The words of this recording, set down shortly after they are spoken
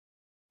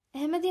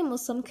Ahmadiyya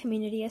Muslim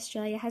Community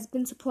Australia has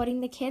been supporting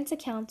the Cancer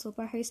Council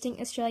by hosting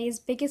Australia's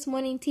biggest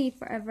morning tea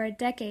for over a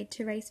decade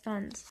to raise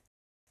funds.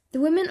 The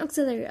Women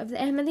Auxiliary of the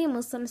Ahmadiyya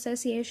Muslim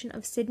Association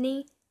of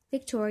Sydney,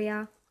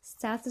 Victoria,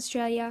 South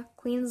Australia,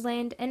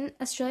 Queensland and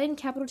Australian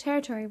Capital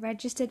Territory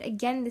registered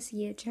again this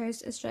year to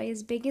host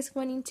Australia's biggest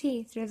morning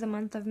tea through the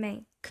month of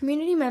May.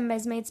 Community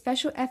members made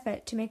special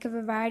effort to make a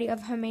variety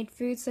of homemade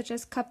foods such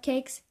as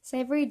cupcakes,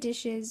 savoury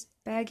dishes,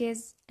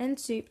 burgers and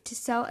soup to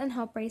sell and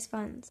help raise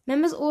funds.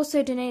 Members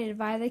also donated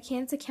via the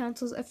Cancer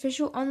Council's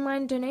official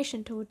online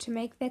donation tool to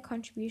make their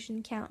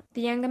contribution count.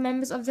 The younger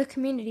members of the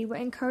community were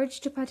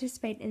encouraged to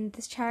participate in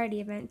this charity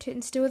event to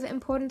instill the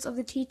importance of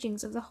the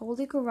teachings of the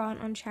Holy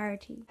Quran on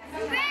charity.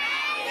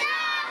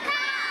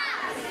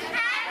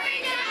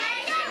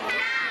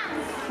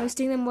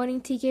 Hosting the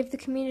morning tea gave the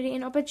community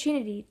an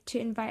opportunity to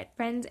invite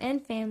friends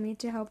and family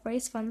to help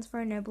raise funds for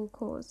a noble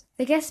cause.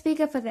 The guest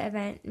speaker for the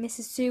event,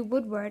 Mrs. Sue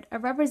Woodward, a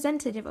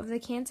representative of the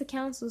Cancer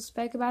Council,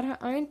 spoke about her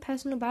own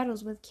personal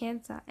battles with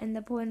cancer and the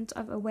importance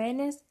of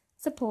awareness,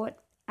 support,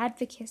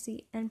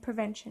 advocacy, and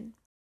prevention.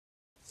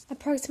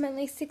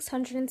 Approximately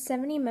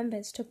 670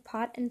 members took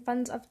part and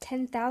funds of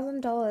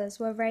 $10,000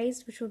 were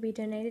raised, which will be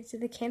donated to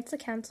the Cancer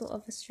Council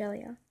of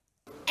Australia.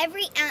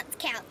 Every ounce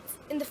counts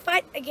in the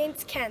fight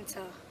against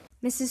cancer.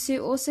 Mrs.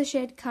 Sue also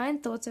shared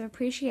kind thoughts of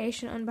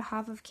appreciation on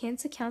behalf of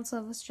Cancer Council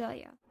of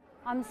Australia.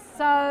 I'm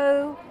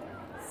so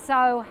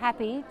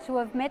happy to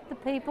have met the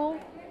people,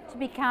 to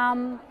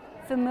become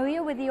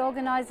familiar with the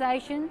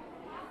organisation,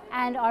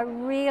 and I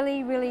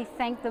really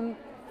thank them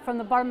from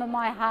the bottom of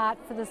my heart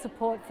for the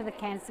support for the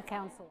Cancer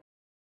Council.